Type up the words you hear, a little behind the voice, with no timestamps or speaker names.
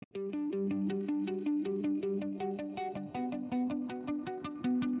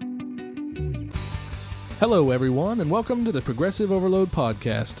Hello, everyone, and welcome to the Progressive Overload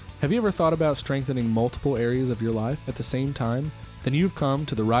Podcast. Have you ever thought about strengthening multiple areas of your life at the same time? Then you've come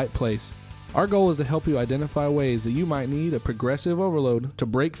to the right place. Our goal is to help you identify ways that you might need a progressive overload to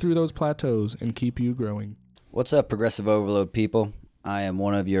break through those plateaus and keep you growing. What's up, Progressive Overload people? I am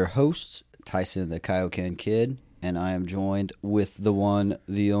one of your hosts, Tyson the Kyokan Kid, and I am joined with the one,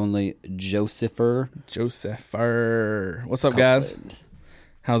 the only, Josepher. What's up, guys?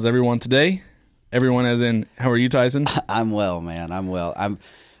 How's everyone today? Everyone as in, how are you, Tyson? I'm well, man. I'm well.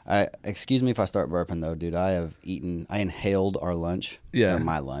 Excuse me if I start burping, though, dude. I inhaled our lunch. Yeah. Or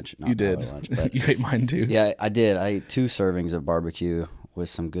my lunch. Not you did. Our lunch, but you ate mine, too. Yeah, I did. I ate 2 servings of barbecue with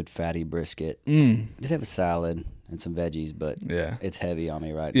some good fatty brisket. I did have a salad and some veggies, but it's heavy on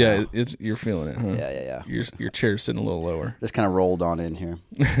me right now. Yeah, you're feeling it, huh? Yeah. Your chair's sitting a little lower. Just kind of rolled on in here.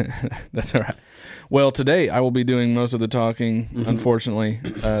 That's all right. Well, today I will be doing most of the talking, unfortunately.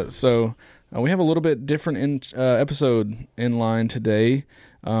 So we have a little bit different episode in line today.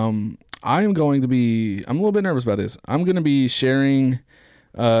 I'm a little bit nervous about this. I'm going to be sharing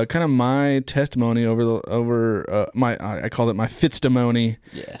kind of my testimony I called it my Fitstimony,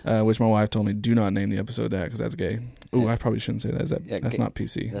 which my wife told me do not name the episode that because that's gay. Ooh, I probably shouldn't say that. That's not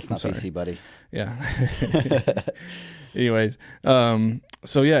PC. That's not PC, buddy. Yeah. Anyways,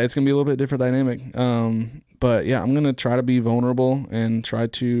 so yeah, it's gonna be a little bit different dynamic. But yeah, I'm gonna try to be vulnerable and try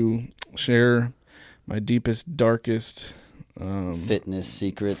to share my deepest, darkest fitness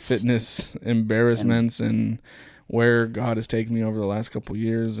secrets, fitness embarrassments, and where God has taken me over the last couple of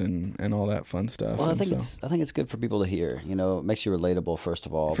years and all that fun stuff. Well, I think it's good for people to hear. You know, it makes you relatable, first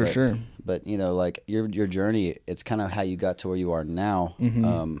of all. For sure. But you know, like your journey, it's kind of how you got to where you are now.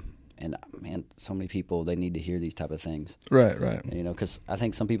 And man, so many people, they need to hear these type of things. Right. You know, because I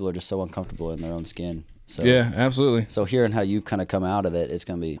think some people are just so uncomfortable in their own skin. So yeah, absolutely. So hearing how you've kind of come out of it, I think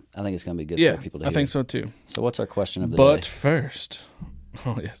it's gonna be good for people to hear. I think so too. So what's our question of the day? But first,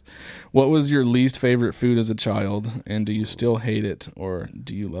 what was your least favorite food as a child, and do you still hate it, or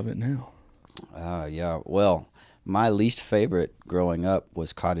do you love it now? Yeah. Well, my least favorite growing up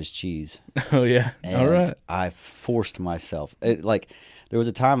was cottage cheese. Oh yeah. And all right. I forced myself. There was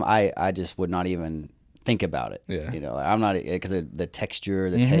a time I just would not even think about it. Yeah. You know, I'm not, because of the texture,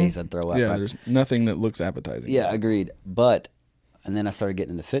 the taste, I'd throw up. Yeah, there's nothing that looks appetizing. Yeah, agreed. And then I started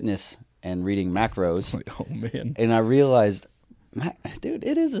getting into fitness and reading macros. Like, oh man. And I realized, dude,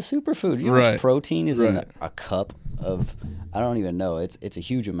 it is a superfood. You know how much protein is in a cup of, I don't even know. It's a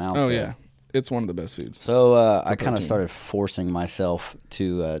huge amount. Oh yeah. It's one of the best foods. So I kind of started forcing myself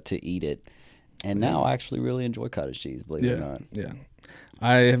to eat it. And now I actually really enjoy cottage cheese, believe it or not. Yeah.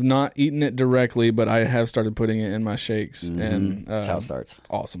 I have not eaten it directly, but I have started putting it in my shakes. And that's how it starts. It's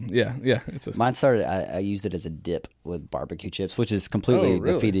awesome. Yeah. Mine started, I used it as a dip with barbecue chips, which is completely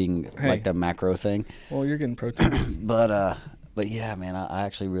defeating like the macro thing. Well, you're getting protein. But yeah, man, I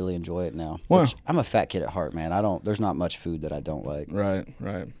actually really enjoy it now. Wow. I'm a fat kid at heart, man. There's not much food that I don't like. Right.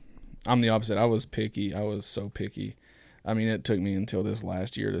 I'm the opposite. I was picky. I was so picky. I mean, it took me until this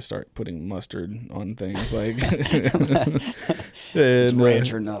last year to start putting mustard on things like it's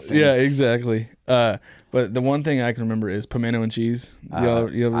ranch or nothing. Yeah, exactly. But the one thing I can remember is pimento and cheese. You ever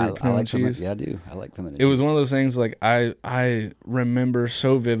eat pimento and cheese? Yeah, I do. I like pimento and cheese. It was one of those things like I remember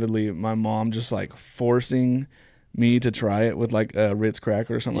so vividly my mom just like forcing me to try it with like a Ritz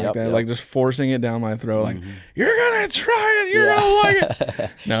cracker or something like that. Like just forcing it down my throat, like, you're gonna try it, you're gonna like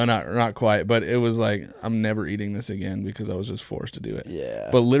it. No, not quite, but it was like, I'm never eating this again because I was just forced to do it. Yeah.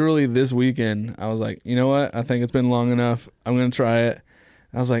 But literally this weekend, I was like, you know what? I think it's been long enough. I'm gonna try it.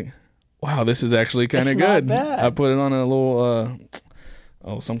 I was like, wow, this is actually kind of good. Not bad. I put it on a little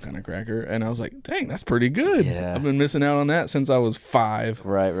some kind of cracker, and I was like, dang, that's pretty good. Yeah. I've been missing out on that since I was 5.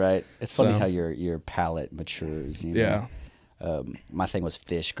 Right. It's funny how your palate matures. You know? Yeah. My thing was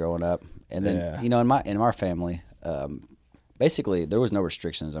fish growing up, and then you know, in our family, basically there was no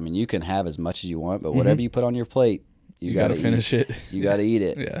restrictions. I mean, you can have as much as you want, but whatever you put on your plate, you got to finish it. You got to eat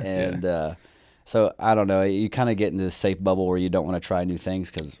it. Yeah. And so I don't know. You kind of get into this safe bubble where you don't want to try new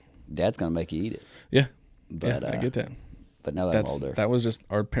things because Dad's gonna make you eat it. Yeah. But I get that. But now that I'm older, that was just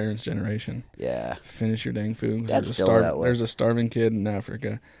our parents' generation. Yeah. Finish your dang food. That's still that way. There's a starving kid in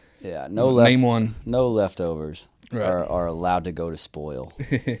Africa. Yeah. Name one. No leftovers right. are allowed to go to spoil.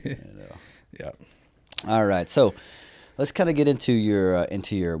 You know. Yeah. All right. So let's kind of get into your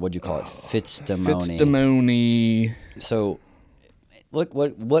what'd you call it? Fitstimony. Fitstimony. So look,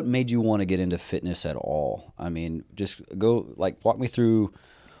 what made you want to get into fitness at all? I mean, just walk me through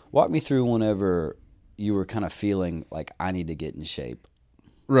whenever you were kind of feeling like I need to get in shape.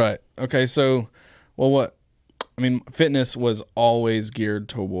 Right. Okay. So, fitness was always geared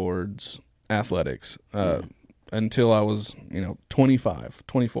towards athletics until I was 25,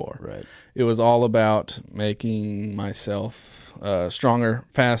 24. Right. It was all about making myself stronger,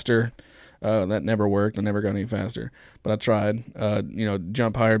 faster. That never worked. I never got any faster, but I tried.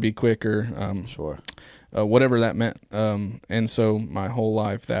 Jump higher, be quicker. Sure. Whatever that meant. And so my whole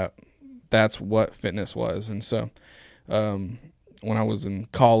life that's what fitness was. And so when I was in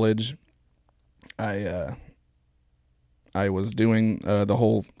college, I was doing the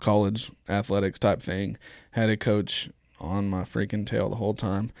whole college athletics type thing. Had a coach on my freaking tail the whole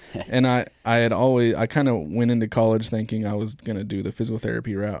time. And I kind of went into college thinking I was going to do the physical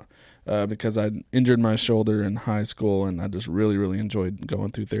therapy route because I'd injured my shoulder in high school, and I just really, really enjoyed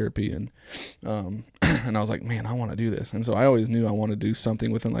going through therapy. And and I was like, man, I want to do this. And so I always knew I wanted to do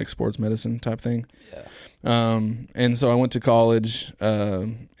something within like sports medicine type thing. Yeah. And so I went to college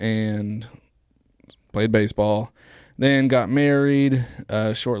and played baseball. Then got married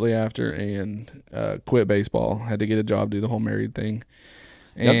shortly after and quit baseball. Had to get a job, do the whole married thing.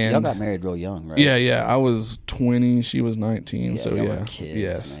 And y'all got married real young, right? Yeah. I was 20, she was 19. So y'all yeah, were kids,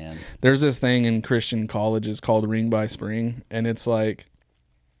 yes. man. There's this thing in Christian colleges called Ring by Spring, and it's like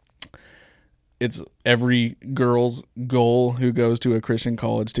it's every girl's goal who goes to a Christian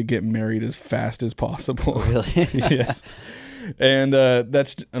college to get married as fast as possible. Really? Yes. And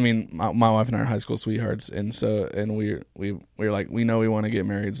my wife and I are high school sweethearts, and we're like, we know we want to get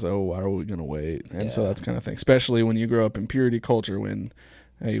married, so why are we gonna wait? And so that's kind of thing, especially when you grow up in purity culture. When,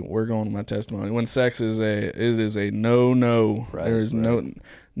 hey, we're going to my testimony. When sex is a no. Right, there is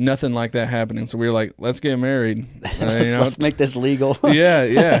nothing like that happening. So we were like, let's get married. Let's make this legal.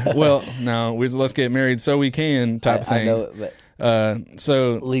 yeah. Well, no, let's get married so we can type thing. I know, but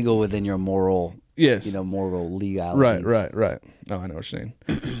so legal within your moral. Yes. Moral legalities. Right. Oh, I know what you're saying.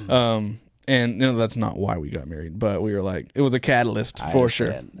 And that's not why we got married, but we were like, it was a catalyst for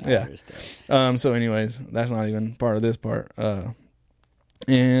sure. I understand. So anyways, that's not even part of this part.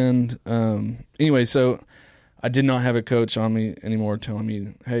 Anyway, so I did not have a coach on me anymore telling me,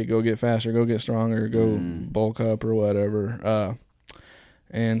 hey, go get faster, go get stronger, go bulk up or whatever.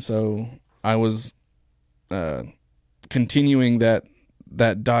 And so I was continuing that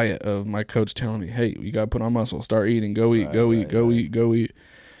diet of my coach telling me, hey, you got to put on muscle, start eating, go eat, go eat.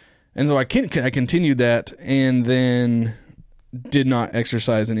 And so I continued that, and then did not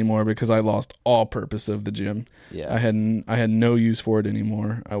exercise anymore because I lost all purpose of the gym. Yeah. I had no use for it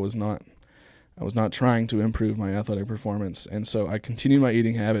anymore. I was not trying to improve my athletic performance. And so I continued my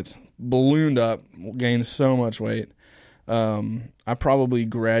eating habits, ballooned up, gained so much weight. I probably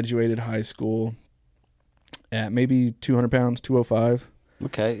graduated high school at maybe 200 pounds, 205.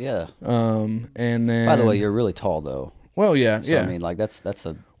 Okay, yeah. And then, by the way, you're really tall though. Well, yeah, so, yeah. I mean, like that's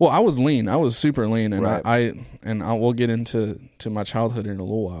a. Well, I was lean. I was super lean, and right. I will get into my childhood in a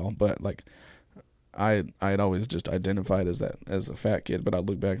little while, but like I had always just identified as a fat kid, but I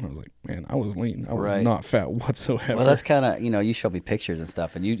look back and I was like, man, I was lean. I was not fat whatsoever. Well, that's kind of, you showed me pictures and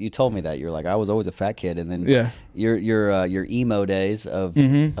stuff, and you told me that you're like, I was always a fat kid, and then your emo days of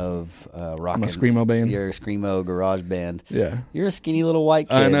rocking my screamo band, your screamo garage band. Yeah, you're a skinny little white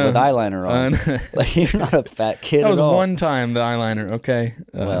kid with eyeliner on. Like, you're not a fat kid. That was at all. one time the eyeliner. Okay.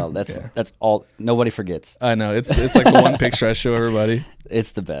 Well, that's all. Nobody forgets. I know it's like the one picture I show everybody.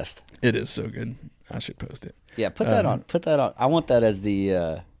 It's the best. It is so good. I should post it. Yeah, put that on. I want that as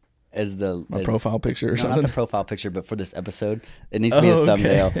the profile picture or something. Not the profile picture, but for this episode, it needs to be a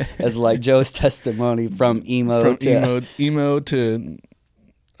thumbnail as like Joe's testimony from emo to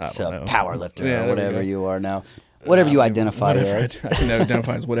power lifter or whatever you are now, whatever you identify as. I can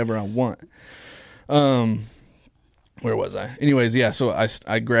identify as whatever I want. Where was I? Anyways, yeah. So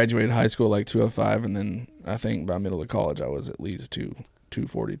I graduated high school like 205, and then I think by middle of college I was at least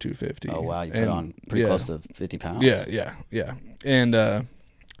 240, 250. Oh wow, you put on pretty close to 50 pounds. Yeah.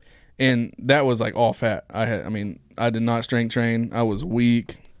 And that was like all fat. I did not strength train. I was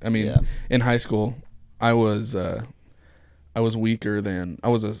weak. In high school, I was weaker than, I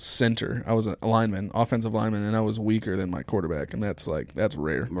was a center. I was an offensive lineman, and I was weaker than my quarterback, and that's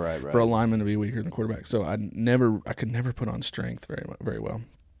rare. Right. For a lineman to be weaker than the quarterback. So I could never put on strength very well.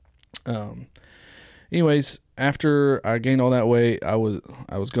 Anyways, after I gained all that weight, I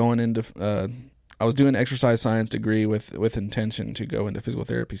was going into I was doing an exercise science degree with intention to go into physical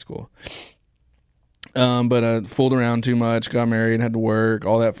therapy school. But I fooled around too much, got married, had to work,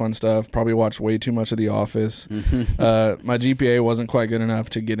 all that fun stuff. Probably watched way too much of The Office. My GPA wasn't quite good enough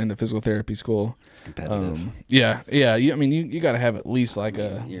to get into physical therapy school. It's competitive. Yeah. You got to have at least like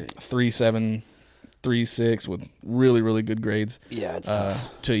a 3.7 3.6 with really, really good grades. Yeah, it's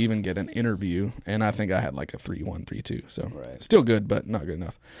tough to even get an interview. And I think I had like a 3.1, 3.2. So Right. still good, but not good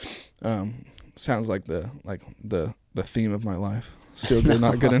enough. Sounds like the theme of my life. Still good,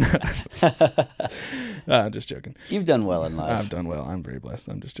 not good enough. Just joking. You've done well in life. I've done well. I'm very blessed.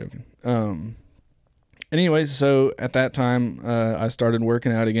 I'm just joking. Anyways, so at that time, I started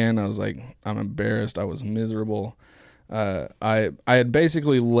working out again. I was like, I'm embarrassed. I was miserable. I had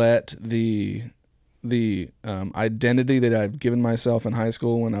basically let the identity that I've given myself in high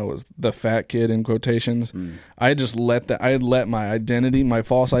school when I was the fat kid in quotations, I had just I had let my identity, my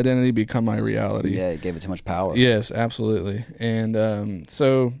false identity, become my reality. Yeah, it gave it too much power. Yes, absolutely. And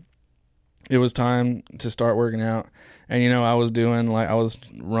so it was time to start working out. And I was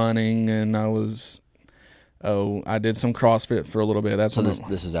running, and I did some CrossFit for a little bit. That's so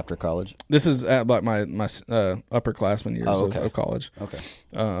this is after college? This is at like my upperclassman years of college. Okay.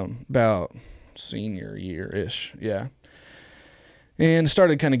 About senior year-ish, yeah. And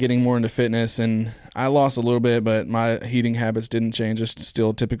started kind of getting more into fitness, and I lost a little bit, but my eating habits didn't change. Just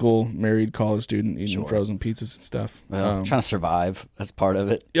still typical married college student eating frozen pizzas and stuff. Well, trying to survive, that's part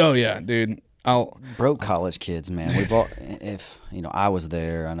of it. Oh yeah, dude. Broke college kids, man. We've all, if I was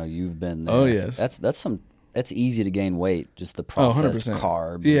there, I know you've been there. Oh yes. That's easy to gain weight, just the processed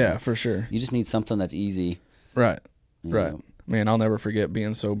carbs. Yeah, for sure. You just need something that's easy. Right. Right. Man, I'll never forget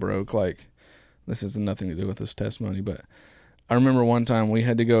being so broke. Like, this has nothing to do with this testimony, but I remember one time I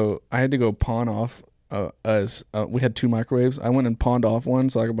had to go pawn off we had 2 microwaves. I went and pawned off one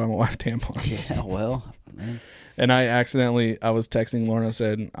so I could buy my wife tampons. Yeah, well, man. And I was texting Lauren. I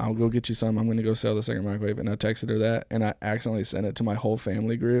said, I'll go get you some. I'm going to go sell the second microwave. And I texted her that, and I accidentally sent it to my whole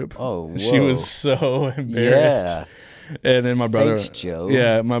family group. Oh, whoa. She was so embarrassed. Yeah. And then my brother, Thanks, Joe.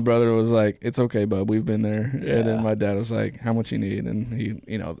 Yeah, my brother was like, "It's okay, bub. We've been there." Yeah. And then my dad was like, "How much you need?" And he,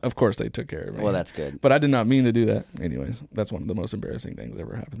 of course, they took care of me. Well, that's good. But I did not mean to do that. Anyways, that's one of the most embarrassing things that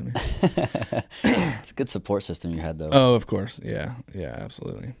ever happened to me. It's a good support system you had, though. Oh, of course. Yeah,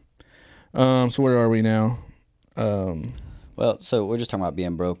 absolutely. So where are we now? Well, so we're just talking about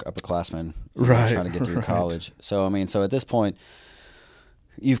being broke, upperclassmen, right? Trying to get through college. So so at this point,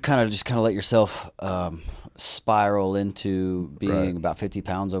 you've kind of let yourself spiral into being about 50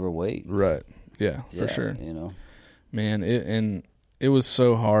 pounds overweight. Right. Yeah, for sure. Man, it was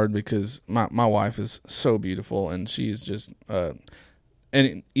so hard because my wife is so beautiful, and she's just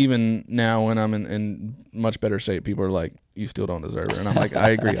and even now when I'm in much better shape, people are like, "You still don't deserve her," and I'm like, "I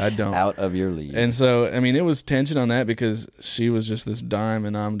agree, I don't." Out of your league. And so it was tension on that because she was just this dime,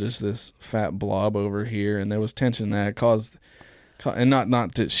 and I'm just this fat blob over here, and there was tension that caused. And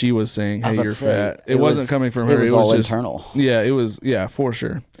not that she was saying, "Hey, you're fat." It wasn't coming from her. It was all just internal. Yeah, it was. Yeah, for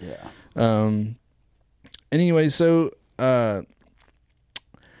sure. Yeah. Anyway, so I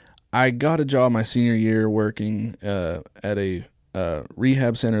got a job my senior year working at a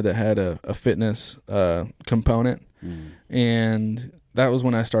rehab center that had a fitness component, and that was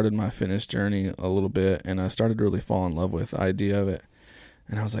when I started my fitness journey a little bit, and I started to really fall in love with the idea of it.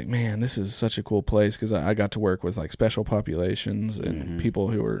 And I was like, man, this is such a cool place because I got to work with like special populations and people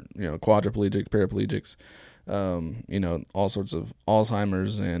who were, quadriplegic, paraplegics, all sorts of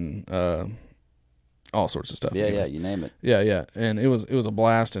Alzheimer's and all sorts of stuff. Yeah, you name it. Yeah. And it was a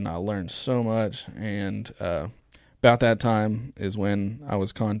blast, and I learned so much. And about that time is when I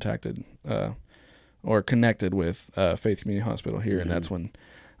was contacted or connected with Faith Community Hospital here, and that's when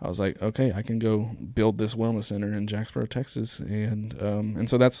I was like, okay, I can go build this wellness center in Jacksboro, Texas, and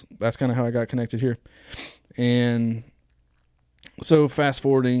so that's kind of how I got connected here. And so fast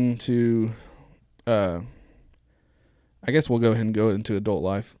forwarding to, I guess we'll go ahead and go into adult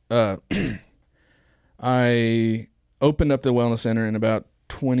life. I opened up the wellness center in about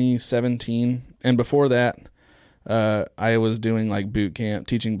 2017, and before that, I was doing like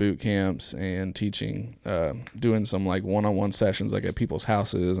teaching boot camps and teaching, doing some like one-on-one sessions like at people's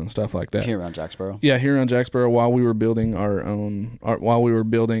houses and stuff like that. Here around Jacksboro? Yeah, here around Jacksboro while we were building while we were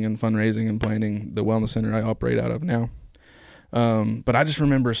building and fundraising and planning the wellness center I operate out of now. But I just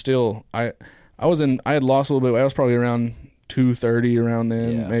remember still, I had lost a little bit. I was probably around 230 around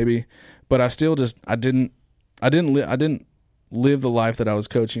then, maybe. But I still I didn't live the life that I was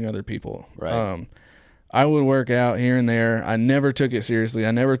coaching other people. Right. I would work out here and there. I never took it seriously.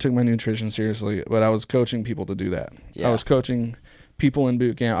 I never took my nutrition seriously, but I was coaching people to do that. Yeah. I was coaching people in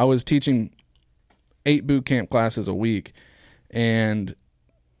boot camp. I was teaching 8 boot camp classes a week. And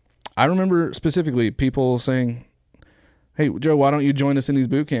I remember specifically people saying, "Hey, Joe, why don't you join us in these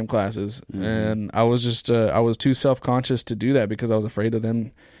boot camp classes?" And I was just, I was too self-conscious to do that because I was afraid of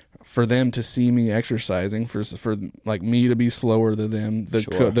them for them to see me exercising, for like me to be slower than them,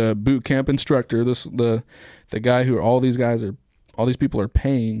 the boot camp instructor, the guy who all these people are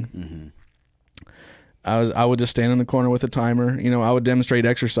paying. Mm-hmm. I would just stand in the corner with a timer. I would demonstrate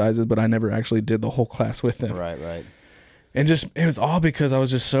exercises, but I never actually did the whole class with them. Right. And it was all because I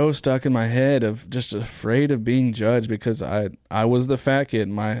was just so stuck in my head of just afraid of being judged, because I was the fat kid.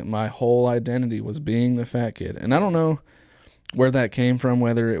 My whole identity was being the fat kid. And I don't know where that came from,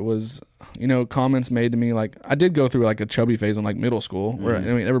 whether it was, comments made to me. Like, I did go through like a chubby phase in like middle school where,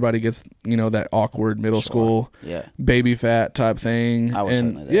 everybody gets, that awkward middle school baby fat type thing. I was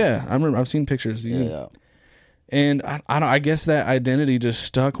certainly there. Yeah, I remember, I've seen pictures. Yeah. And I guess that identity just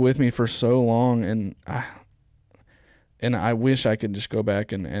stuck with me for so long. And I wish I could just go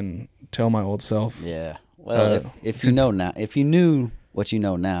back and tell my old self. Yeah. Well, if you know now, if you knew what you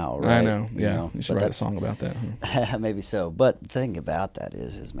know now, right? I know. Yeah. You should write a song about that. Huh? Maybe so. But the thing about that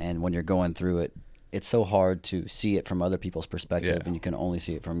is, man, when you're going through it, it's so hard to see it from other people's perspective, and you can only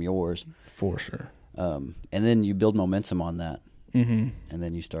see it from yours. For sure. And then you build momentum on that. Mm-hmm. And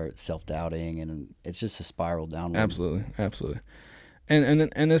then you start self-doubting, and it's just a spiral downward. Absolutely.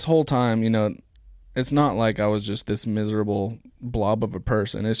 And this whole time, it's not like I was just this miserable blob of a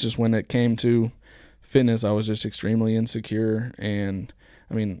person. It's just when it came to fitness, I was just extremely insecure. And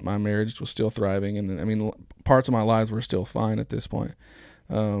I mean, my marriage was still thriving, and parts of my lives were still fine at this point.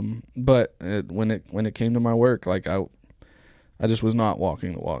 But when it came to my work, like I just was not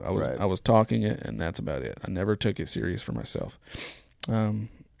walking the walk. I was talking it, and that's about it. I never took it serious for myself. And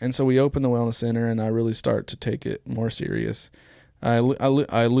so we opened the wellness center, and I really start to take it more serious. I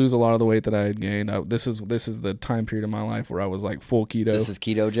lose a lot of the weight that I had gained. This is the time period of my life where I was like full keto. This is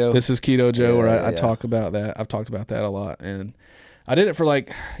Keto Joe? This is Keto Joe, where I talk about that. I've talked about that a lot. And I did it for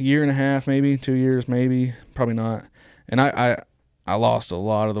like a year and a half, maybe 2 years, maybe, probably not. And I lost a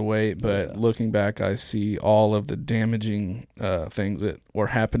lot of the weight, but looking back, I see all of the damaging things that were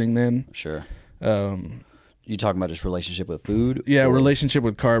happening then. Sure. You talking about just relationship with food? Yeah, relationship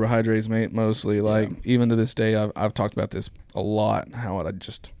with carbohydrates, mate, mostly. Like, even to this day, I've talked about this a lot, how I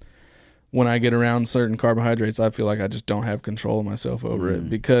just, when I get around certain carbohydrates, I feel like I just don't have control of myself over it,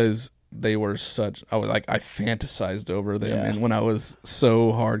 because they were I fantasized over them, and when I was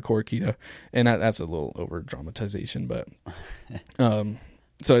so hardcore keto, and that's a little over dramatization, but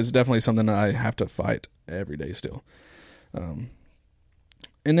so it's definitely something that I have to fight every day still. And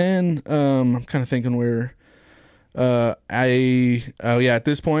then I'm kind of thinking at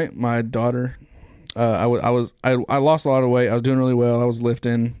this point, my daughter, I lost a lot of weight. I was doing really well. I was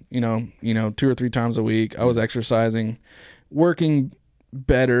lifting, 2 or 3 times a week. I was exercising, working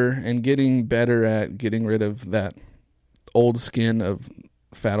better, and getting better at getting rid of that old skin of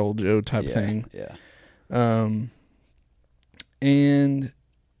fat old Joe type thing. Yeah. And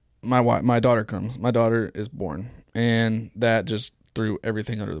my daughter comes. My daughter is born, and that just threw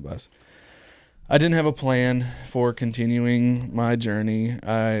everything under the bus. I didn't have a plan for continuing my journey.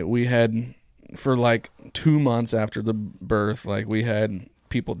 We had, for like 2 months after the birth, like we had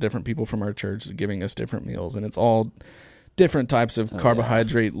different people from our church giving us different meals, and it's all different types of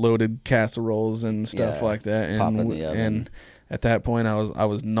carbohydrate loaded casseroles and stuff like that. And at that point, I was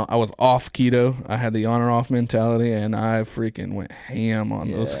off keto. I had the on or off mentality, and I freaking went ham on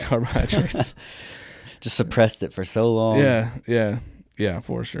those carbohydrates. Just suppressed it for so long. Yeah,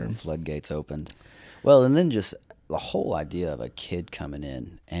 for sure. Floodgates opened. Well, and then just the whole idea of a kid coming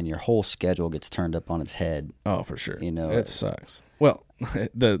in and your whole schedule gets turned up on its head. Oh, for sure. It sucks. Well,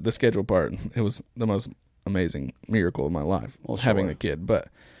 the schedule part, it was the most amazing miracle of my life, having a kid. But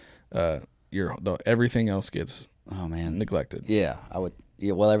everything else gets neglected. Yeah, I would.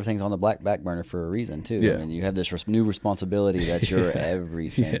 Yeah, well, everything's on the back burner for a reason too. Yeah. I mean, you have this new responsibility that's your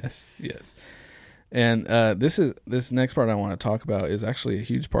everything. Yes. And this next part I want to talk about is actually a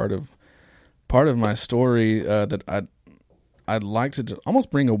huge part of my story that I'd like to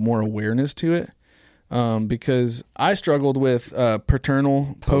almost bring more awareness to it, because I struggled with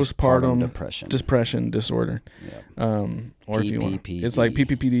paternal postpartum depression disorder, or if you want, it's like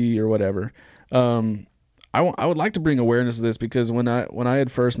PPPD or whatever. I would like to bring awareness to this, because when I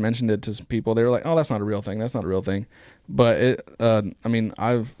had first mentioned it to people, they were like, "Oh, that's not a real thing. That's not a real thing." But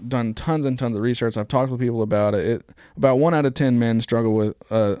I've done tons and tons of research. I've talked with people about it. About 1 out of 10 men struggle with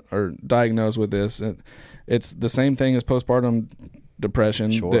or diagnosed with this. It's the same thing as postpartum depression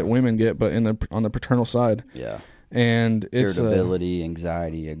that women get, but on the paternal side. Yeah. And it's irritability,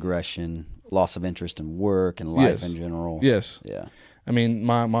 anxiety, aggression, loss of interest in work and life in general. Yes. Yeah. I mean,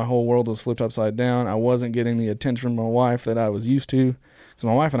 my whole world was flipped upside down. I wasn't getting the attention from my wife that I was used to, because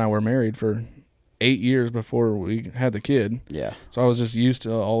my wife and I were married for 8 years before we had the kid. Yeah. So I was just used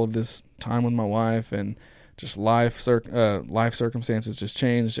to all of this time with my wife, and just life circumstances just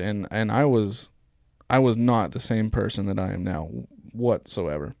changed, and I was not the same person that I am now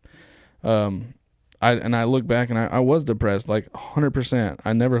whatsoever. I look back and I was depressed, like 100%.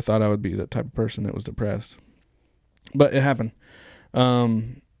 I never thought I would be that type of person that was depressed, but it happened.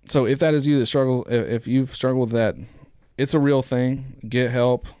 So if that is you that struggle, if you've struggled with that, it's a real thing. Get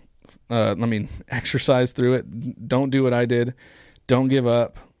help. Exercise through it. Don't do what I did. Don't give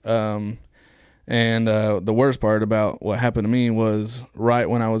up. And the worst part about what happened to me was right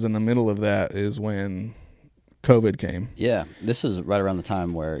when I was in the middle of that is when COVID came. Yeah, this is right around the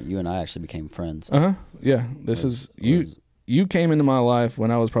time where you and I actually became friends. Yeah, you came into my life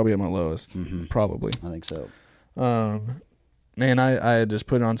when I was probably at my lowest. Mm-hmm. Probably. I think so. Man, I had just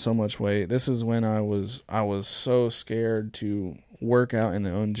put on so much weight. This is when I was so scared to work out in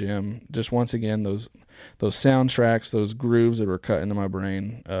the own gym. Just once again, those soundtracks, those grooves that were cut into my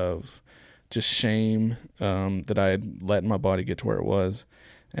brain of just shame that I had let my body get to where it was.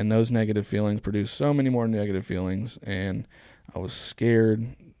 And those negative feelings produced so many more negative feelings, and I was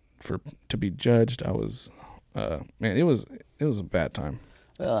scared to be judged. I was, it was a bad time.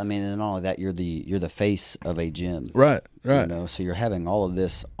 Well, I mean, and all of that, you're the face of a gym, right? You know, so you're having all of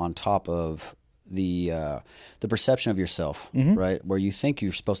this on top of the perception of yourself, mm-hmm. right? Where you think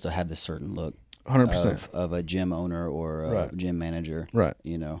you're supposed to have this certain look, 100% of a gym owner or a gym manager, right?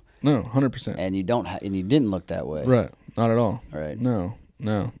 You know, no, 100%, and you don't, and you didn't look that way, right? Not at all, right? No.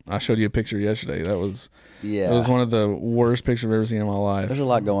 I showed you a picture yesterday. That was one of the worst pictures I've ever seen in my life. There's a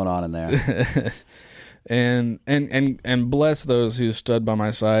lot going on in there. and bless those who stood by my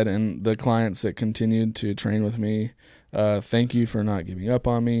side and the clients that continued to train with me. Thank you for not giving up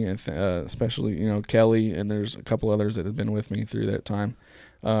on me, and especially Kelly, and there's a couple others that have been with me through that time.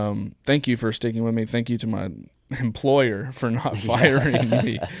 Thank you for sticking with me. Thank you to my employer for not firing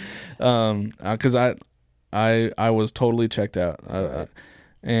me, because I was totally checked out. Right.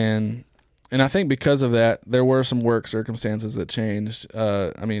 And I think because of that, there were some work circumstances that changed.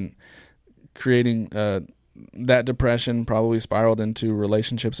 Creating that depression probably spiraled into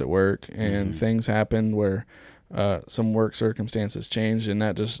relationships at work, and mm-hmm. things happened where some work circumstances changed, and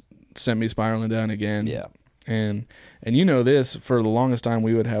that just sent me spiraling down again. Yeah. And this, for the longest time,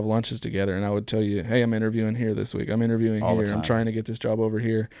 we would have lunches together, and I would tell you, hey, I'm interviewing here this week. I'm interviewing all here. I'm trying to get this job over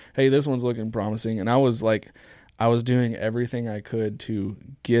here. Hey, this one's looking promising. And I was doing everything I could to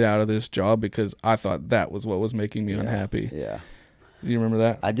get out of this job because I thought that was what was making me unhappy. Yeah. Do you remember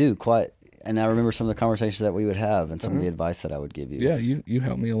that? I do, quite. And I remember some of the conversations that we would have and some of the advice that I would give you. Yeah, you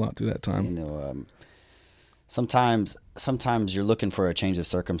helped me a lot through that time. Sometimes you're looking for a change of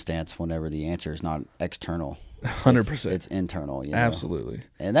circumstance whenever the answer is not external. 100%. It's internal. Absolutely.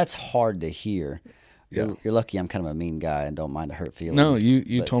 And that's hard to hear. Yeah. You're lucky I'm kind of a mean guy and don't mind to hurt feelings. No,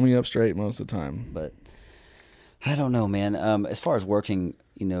 you told me up straight most of the time. But I don't know, man. As far as working,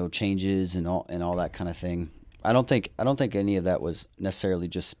 changes and all that kind of thing, I don't think any of that was necessarily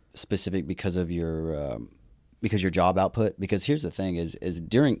just specific because of your job output. Because here's the thing: is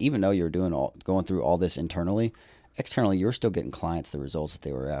even though you're going through all this internally, externally you were still getting clients the results that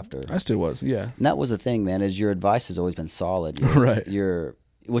they were after. I still was, yeah. And that was the thing, man. Is your advice has always been solid. Right.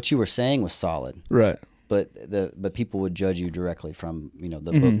 What you were saying was solid. Right. But people would judge you directly from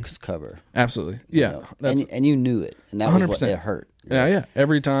the book's cover. Absolutely, yeah. And you knew it, and that 100%. Was what it hurt. Right? Yeah.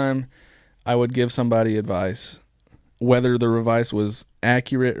 Every time I would give somebody advice, whether the advice was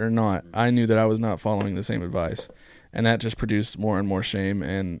accurate or not, I knew that I was not following the same advice, and that just produced more and more shame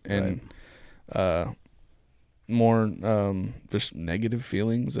and more just negative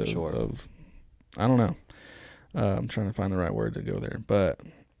feelings of I don't know. I'm trying to find the right word to go there, but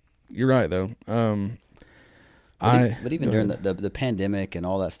you're right though. But even during the pandemic and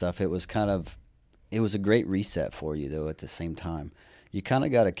all that stuff, it was a great reset for you though. At the same time, you kind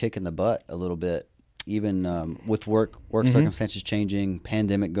of got a kick in the butt a little bit, even with work mm-hmm. circumstances changing,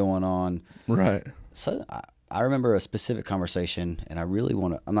 pandemic going on. Right. So I remember a specific conversation, and I really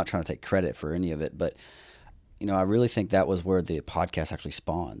I'm not trying to take credit for any of it, but I really think that was where the podcast actually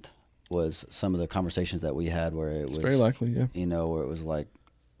spawned. Was some of the conversations that we had where it was very likely, yeah. Where it was like,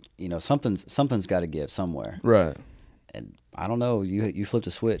 something's got to give somewhere. Right. And I don't know, you flipped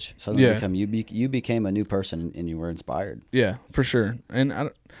a switch. Suddenly you became a new person, and you were inspired. Yeah, for sure. And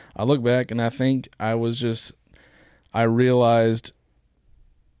I look back, and I think I realized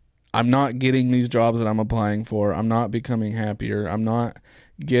I'm not getting these jobs that I'm applying for. I'm not becoming happier. I'm not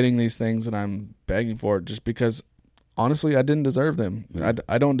getting these things that I'm begging for just because, honestly, I didn't deserve them.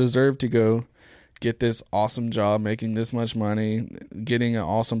 I don't deserve to go get this awesome job, making this much money, getting an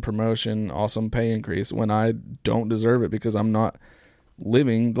awesome promotion, awesome pay increase when I don't deserve it because I'm not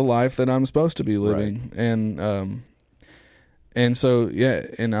living the life that I'm supposed to be living. Right. And so, yeah,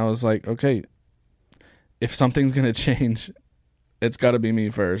 and I was like, okay, if something's going to change, it's got to be me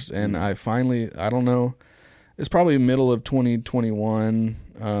first. And I finally, I don't know, it's probably middle of 2021,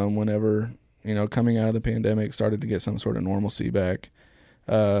 whenever, coming out of the pandemic, started to get some sort of normalcy back.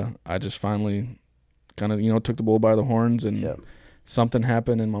 I just finally kind of, took the bull by the horns, and something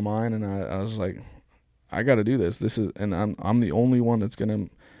happened in my mind, and I was like, I got to do this. And I'm the only one that's going to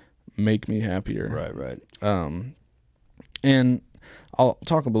make me happier. Right. And I'll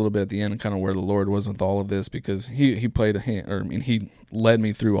talk a little bit at the end, kind of where the Lord was with all of this, because he played a hand, he led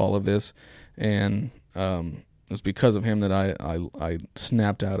me through all of this, and it was because of him that I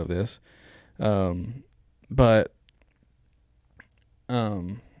snapped out of this. But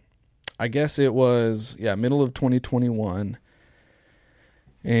I guess it was middle of 2021,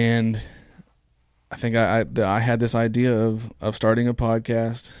 and I think I had this idea of starting a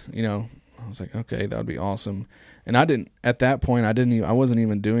podcast. I was like, okay, that would be awesome. And at that point, I wasn't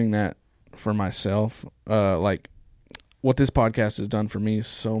even doing that for myself. Like what this podcast has done for me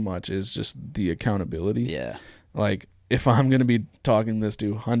so much is just the accountability. Yeah. Like if I'm going to be talking this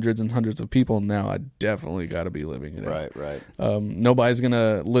to hundreds and hundreds of people now, I definitely got to be living it out. Right. Nobody's going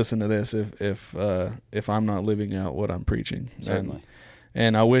to listen to this if I'm not living out what I'm preaching. Certainly.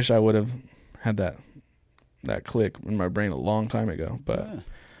 And I wish I would have had that click in my brain a long time ago, but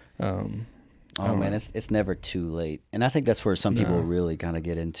man, it's never too late. And I think that's where some people really kind of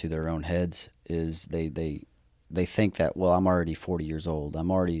get into their own heads, is they think that, well, I'm already 40 years old, I'm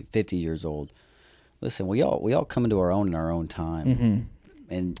already 50 years old. Listen, we all come into our own in our own time. Mm-hmm.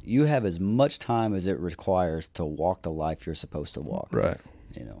 And you have as much time as it requires to walk the life you're supposed to walk. Right.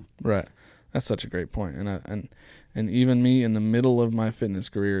 Right. That's such a great point. And even me in the middle of my fitness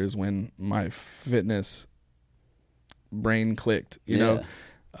career is when my fitness brain clicked. You know,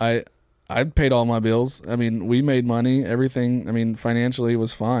 I paid all my bills. I mean, we made money, everything. I mean, financially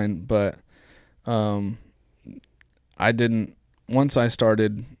was fine, but I didn't. Once I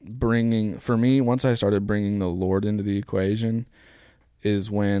started bringing the Lord into the equation, is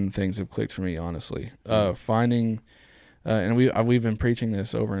when things have clicked for me. Honestly, finding, and we've been preaching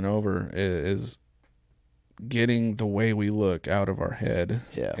this over and over, is getting the way we look out of our head,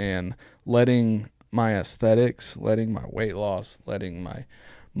 and letting my aesthetics, letting my weight loss, letting my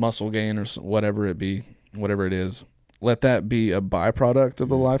muscle gain or whatever it is, let that be a byproduct of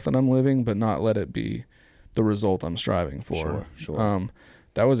the life that I'm living, but not let it be the result I'm striving for. Sure.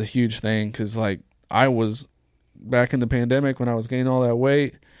 That was a huge thing, because I was back in the pandemic when I was gaining all that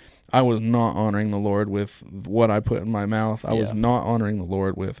weight. I was not honoring the Lord with what I put in my mouth. I was not honoring the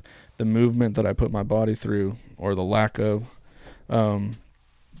Lord with the movement that I put my body through, or the lack of,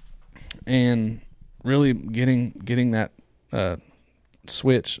 and really getting that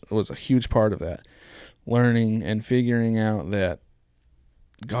switch was a huge part of that. Learning and figuring out that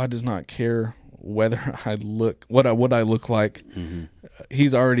God does not care whether I look what I look like. Mm-hmm.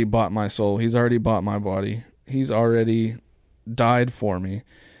 He's already bought my soul. He's already bought my body. He's already died for me.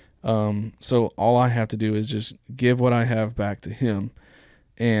 So all I have to do is just give what I have back to him.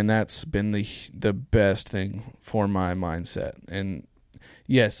 And that's been the best thing for my mindset. And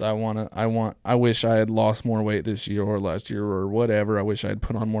yes, I wish I had lost more weight this year or last year or whatever. I wish I had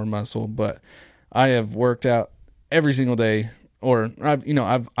put on more muscle, but I have worked out every single day, or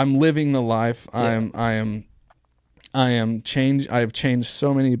I'm living the life. I have changed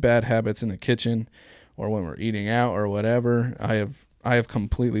so many bad habits in the kitchen, or when we're eating out or whatever. I have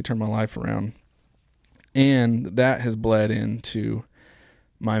completely turned my life around, and that has bled into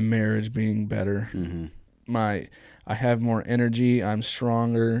my marriage being better. Mm-hmm. I have more energy. I'm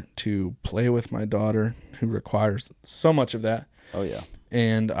stronger to play with my daughter, who requires so much of that. Oh yeah.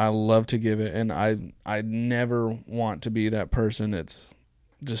 And I love to give it, and I never want to be that person that's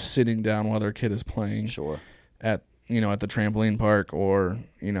just sitting down while their kid is playing. Sure. At the trampoline park, or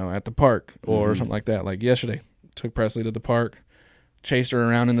at the park, or something like that. Like yesterday, took Presley to the park, chased her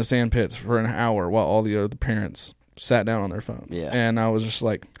around in the sand pits for an hour while all the other parents sat down on their phones. Yeah. And I was just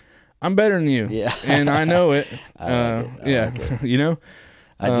like, I'm better than you. Yeah. And I know it. I like it.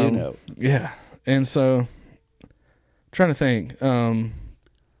 I do know. Yeah. And so, trying to think.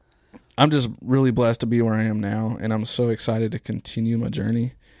 I'm just really blessed to be where I am now, and I'm so excited to continue my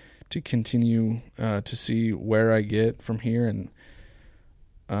journey, to continue to see where I get from here. And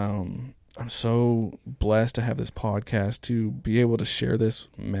I'm so blessed to have this podcast, to be able to share this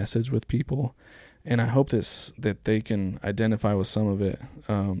message with people. And I hope that they can identify with some of it.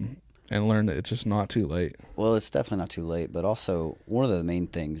 and learn that it's just not too late. Well, it's definitely not too late, but also one of the main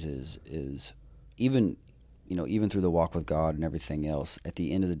things is even, even through the walk with God and everything else, at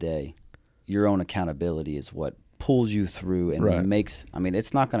the end of the day, your own accountability is what pulls you through and makes,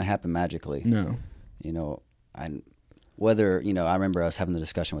 it's not going to happen magically. No. And whether, I remember us having the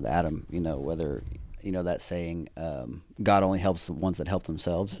discussion with Adam, whether, that saying, God only helps the ones that help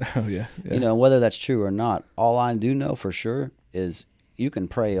themselves. Oh, yeah. Whether that's true or not, all I do know for sure is you can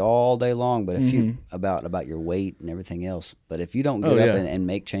pray all day long, but if you about your weight and everything else, but if you don't get up and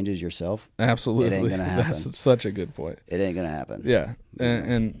make changes yourself, absolutely, it ain't gonna happen. That's such a good point. It ain't gonna happen. Yeah,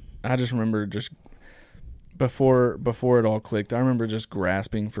 and I just remember just before it all clicked, I remember just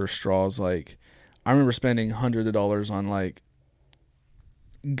grasping for straws. Like, I remember spending hundreds of dollars on like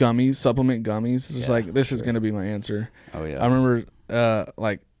gummies, supplement gummies. It's like, this is gonna be my answer. Oh yeah. I remember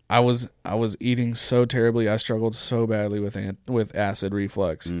I was eating so terribly. I struggled so badly with acid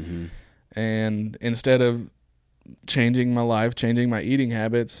reflux, and instead of changing my life, changing my eating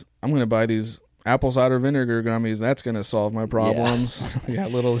habits, I'm going to buy these apple cider vinegar gummies. That's going to solve my problems. Yeah,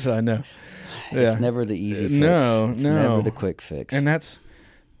 little did I know. It's never the easy fix. It's never the quick fix. And that's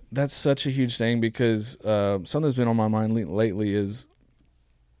such a huge thing, because something that's been on my mind lately is,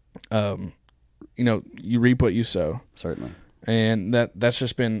 you reap what you sow. Certainly. And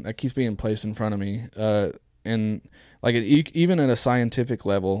that keeps being placed in front of me. And like even at a scientific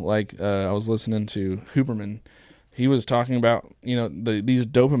level, like I was listening to Huberman, he was talking about, these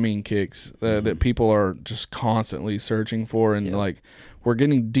dopamine kicks that people are just constantly searching for. And like, we're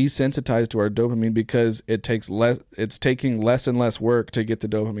getting desensitized to our dopamine because it's taking less and less work to get the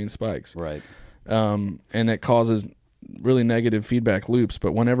dopamine spikes. Right. And it causes really negative feedback loops.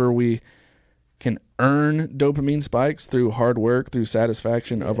 But whenever we can earn dopamine spikes through hard work, through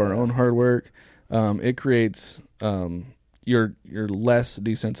satisfaction of our own hard work, it creates you're less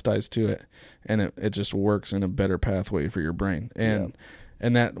desensitized to it, and it just works in a better pathway for your brain, and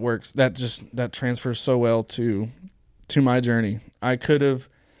that works. That transfers so well to my journey. I could have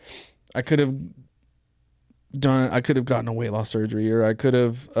gotten a weight loss surgery, or I could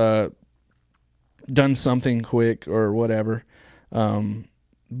have done something quick or whatever.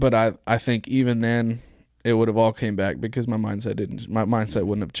 But I think even then it would have all came back because my mindset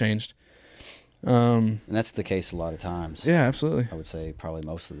wouldn't have changed. And that's the case a lot of times. Yeah, absolutely. I would say probably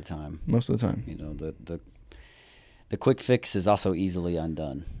most of the time. Most of the time. The quick fix is also easily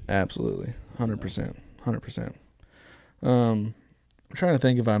undone. Absolutely. 100%. 100%. I'm trying to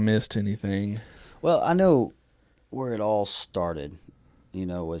think if I missed anything. Well, I know where it all started,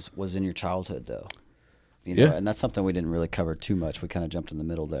 was in your childhood though. And that's something we didn't really cover too much. We kind of jumped in the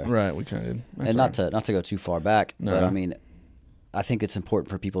middle there. Right, we kind of did. And not to go too far back, but I think it's important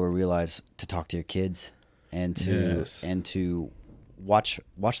for people to realize to talk to your kids and to watch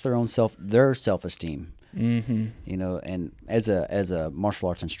their self-esteem. Mm-hmm. And as a martial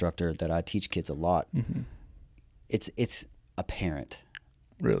arts instructor that I teach kids a lot, it's apparent.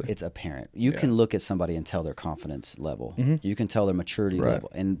 Really? It's apparent. You can look at somebody and tell their confidence level. You can tell their maturity level,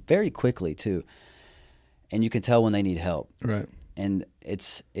 and very quickly too. And you can tell when they need help. Right. And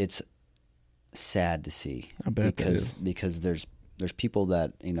it's sad to see. I bet because there's people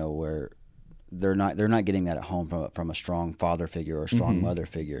that, where they're not getting that at home from a strong father figure or a strong mother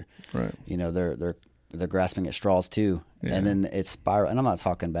figure. Right. They're grasping at straws too. Yeah. And then it's spiral. And I'm not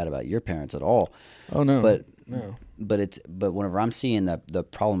talking bad about your parents at all. Oh no. But whenever I'm seeing that the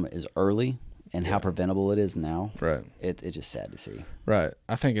problem is early and how preventable it is now, right? It's just sad to see. Right.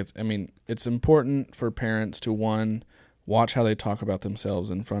 I think it's important for parents to watch how they talk about themselves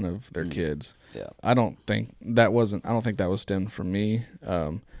in front of their kids. Yeah. I don't think that was stemmed from me.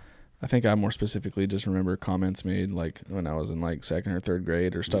 I think I more specifically just remember comments made like when I was in like second or third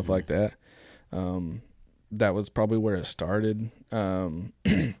grade or stuff like that. That was probably where it started.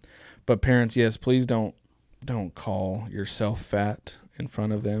 But parents, yes, please don't call yourself fat in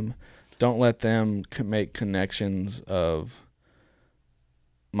front of them. Don't let them make connections of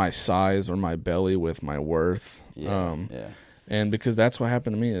my size or my belly with my worth. And because that's what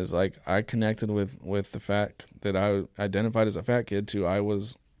happened to me is like I connected with the fact that I identified as a fat kid to I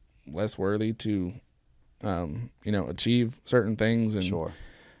was less worthy to, achieve certain things. And, sure.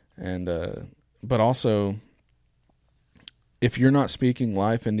 And, but also if you're not speaking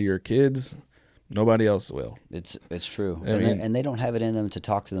life into your kids, nobody else will. It's true. And they don't have it in them to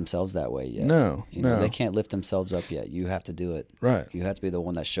talk to themselves that way yet. No. They can't lift themselves up yet. You have to do it. Right. You have to be the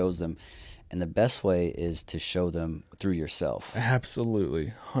one that shows them. And the best way is to show them through yourself.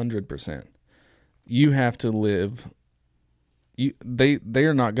 Absolutely. 100%. You have to live. They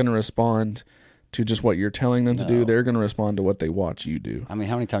are not going to respond to just what you're telling them to do. They're going to respond to what they watch you do. I mean,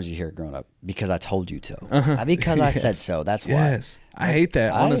 how many times did you hear it growing up? Because I told you to. Because I said so. That's why. Yes. I hate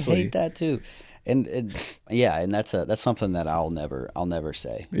that, honestly. I hate that too. And that's something that I'll never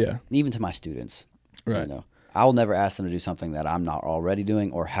say. Yeah. Even to my students. Right. You know, I'll never ask them to do something that I'm not already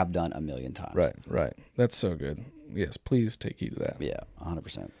doing or have done a million times. Right. That's so good. Yes, please take heed to that. Yeah,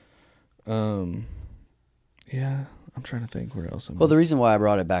 100%. Yeah, I'm trying to think where else. Well, the reason why I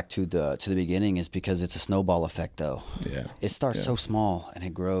brought it back to the beginning is because it's a snowball effect, though. Yeah. It starts so small and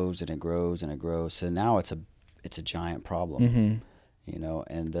it grows and it grows and it grows. So now it's a giant problem. Mm-hmm. You know,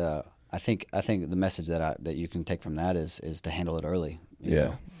 and I think the message that you can take from that is to handle it early. You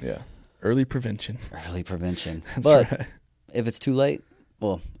know? Yeah. Early prevention. Early prevention. That's but right. if it's too late,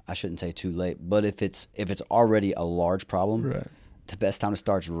 well, I shouldn't say too late, but if it's already a large problem, Right. the best time to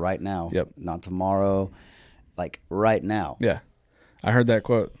start is right now. Yep. Not tomorrow, like right now. Yeah. I heard that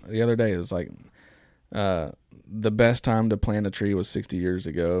quote the other day. It was like, the best time to plant a tree was 60 years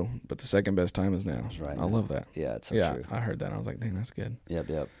ago, but the second best time is now. Right I now. love that. Yeah, it's so true. I heard that. I was like, dang, that's good.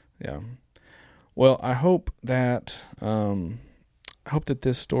 Yep. Yeah. Well, I hope that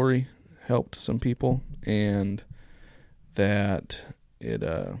this story helped some people and that it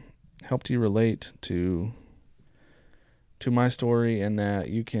helped you relate to my story, and that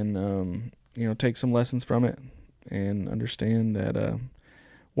you can take some lessons from it and understand that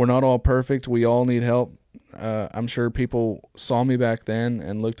we're not all perfect. We all need help. I'm sure people saw me back then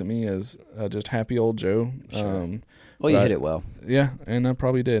and looked at me as just happy old Joe. Sure. Well, you hit it well. Yeah, and I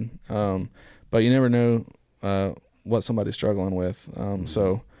probably did. But you never know what somebody's struggling with.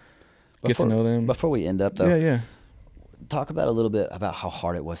 So get to know them. Before we end up, though, yeah. Talk about a little bit about how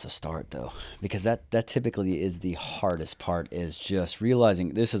hard it was to start, though, because that typically is the hardest part, is just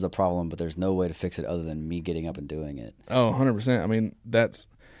realizing this is a problem, but there's no way to fix it other than me getting up and doing it. Oh, 100%. I mean, that's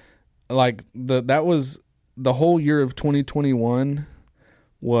like that was the whole year of 2021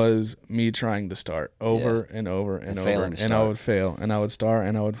 was me trying to start over and over and over, and I would fail, and I would start,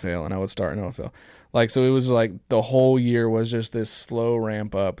 and I would fail, and I would start, and I would fail. Like, so it was like the whole year was just this slow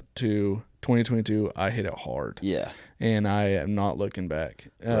ramp up to 2022. I hit it hard. Yeah. And I am not looking back.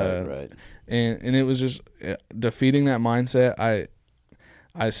 Right. And it was just defeating that mindset.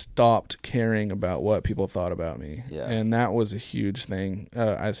 I stopped caring about what people thought about me. Yeah. And that was a huge thing.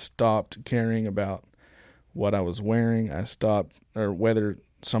 I stopped caring about what I was wearing. I stopped, or whether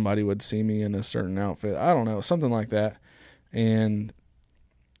somebody would see me in a certain outfit. I don't know, something like that. And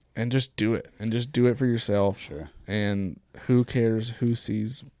just do it. And just do it for yourself. Sure. And who cares who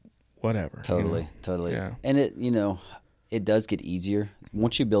sees whatever. Totally. Yeah. And it does get easier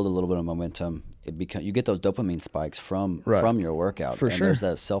once you build a little bit of momentum. You get those dopamine spikes from your workout. For sure. There's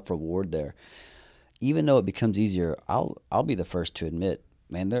that self reward there. Even though it becomes easier, I'll be the first to admit,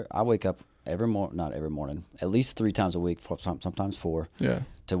 man. I wake up not every morning, at least 3 times a week, sometimes 4. Yeah.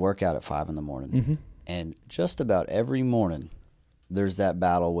 To work out at 5 in the morning, Mm-hmm. and just about every morning, there's that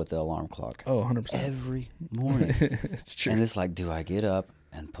battle with the alarm clock. Oh, 100%. Every morning. It's true. And it's like, do I get up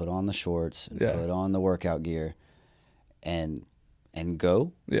and put on the shorts and put on the workout gear and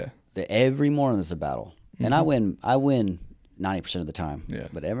go? Yeah. Every morning is a battle. Mm-hmm. And I win 90% of the time. Yeah.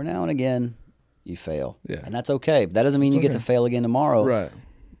 But every now and again, you fail. Yeah. And that's okay. That doesn't mean you get to fail again tomorrow. Right.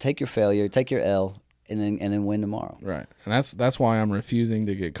 Take your failure, take your L, and then win tomorrow. Right. And that's why I'm refusing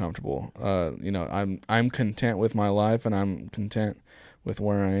to get comfortable. I'm content with my life, and I'm content with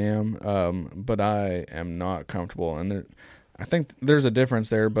where I am. But I am not comfortable, and I think there's a difference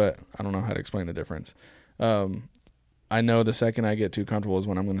there, but I don't know how to explain the difference. I know the second I get too comfortable is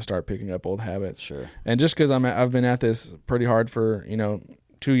when I'm going to start picking up old habits. Sure. And just because I've been at this pretty hard for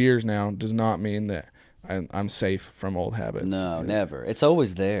 2 years now does not mean that I'm safe from old habits. No, never. It's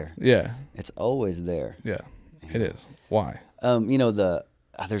always there. Yeah. It's always there. Yeah, it is. Why?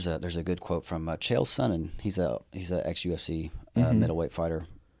 There's a good quote from Chael Sonnen. He's a ex UFC middleweight fighter,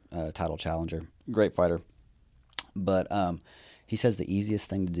 title challenger, great fighter. But he says the easiest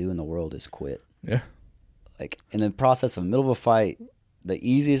thing to do in the world is quit. Yeah. Like in the process of middle of a fight, the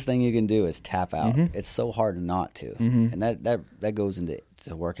easiest thing you can do is tap out. Mm-hmm. It's so hard not to, and that goes into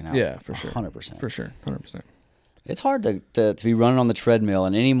working out. Yeah, for sure, 100%. For sure, 100%. It's hard to be running on the treadmill,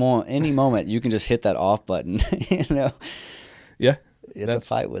 and any moment you can just hit that off button. Yeah, you have to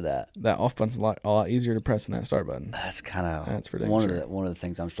fight with that. That off button's a lot easier to press than that start button. That's kind of one of the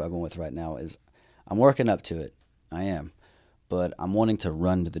things I'm struggling with right now. Is I'm working up to it. I am, but I'm wanting to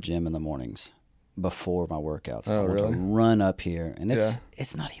run to the gym in the mornings before my workouts. Oh, I want really? to run up here, and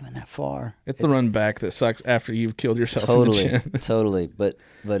it's not even that far. It's the run back that sucks after you've killed yourself Totally, in the gym. Totally. But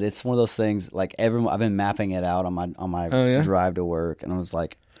it's one of those things. Like I've been mapping it out on my Oh, yeah? drive to work, and I was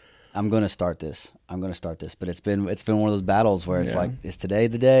like, I'm going to start this. But it's been one of those battles where it's like, is today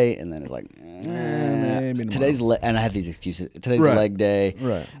the day? And then it's like, today's and I have these excuses. Today's leg day.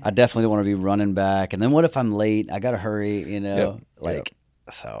 Right. I definitely don't want to be running back. And then what if I'm late? I got to hurry,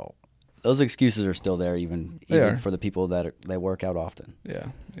 So those excuses are still there, even for the people that they work out often. Yeah,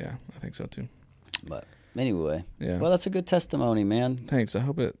 I think so too. But anyway, well, that's a good testimony, man. Thanks. I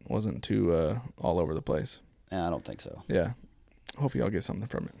hope it wasn't too all over the place. Yeah, I don't think so. Yeah. Hopefully y'all get something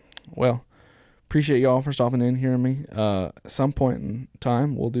from it. Well, appreciate y'all for stopping in, hearing me. At some point in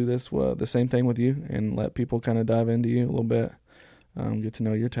time, we'll do this the same thing with you and let people kind of dive into you a little bit, get to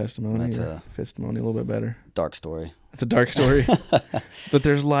know your testimony, your testimony a little bit better. Dark story. It's a dark story, but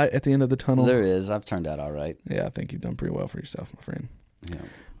there's light at the end of the tunnel. There is. I've turned out all right. Yeah, I think you've done pretty well for yourself, my friend. Yeah.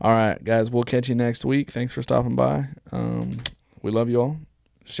 All right, guys, we'll catch you next week. Thanks for stopping by. We love you all.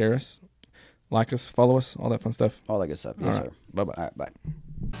 Share us, like us, follow us, all that fun stuff. All that good stuff. Yes, sir. Bye-bye. All right, bye.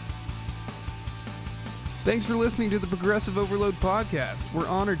 Thanks for listening to the Progressive Overload Podcast. We're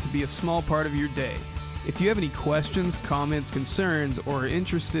honored to be a small part of your day. If you have any questions, comments, concerns, or are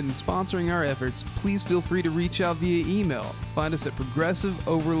interested in sponsoring our efforts, please feel free to reach out via email. Find us at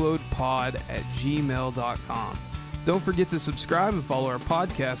progressiveoverloadpod@gmail.com. Don't forget to subscribe and follow our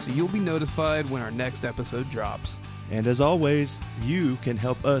podcast so you'll be notified when our next episode drops. And as always, you can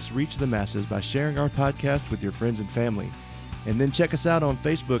help us reach the masses by sharing our podcast with your friends and family. And then check us out on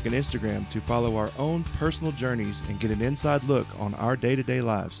Facebook and Instagram to follow our own personal journeys and get an inside look on our day-to-day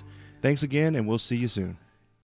lives. Thanks again, and we'll see you soon.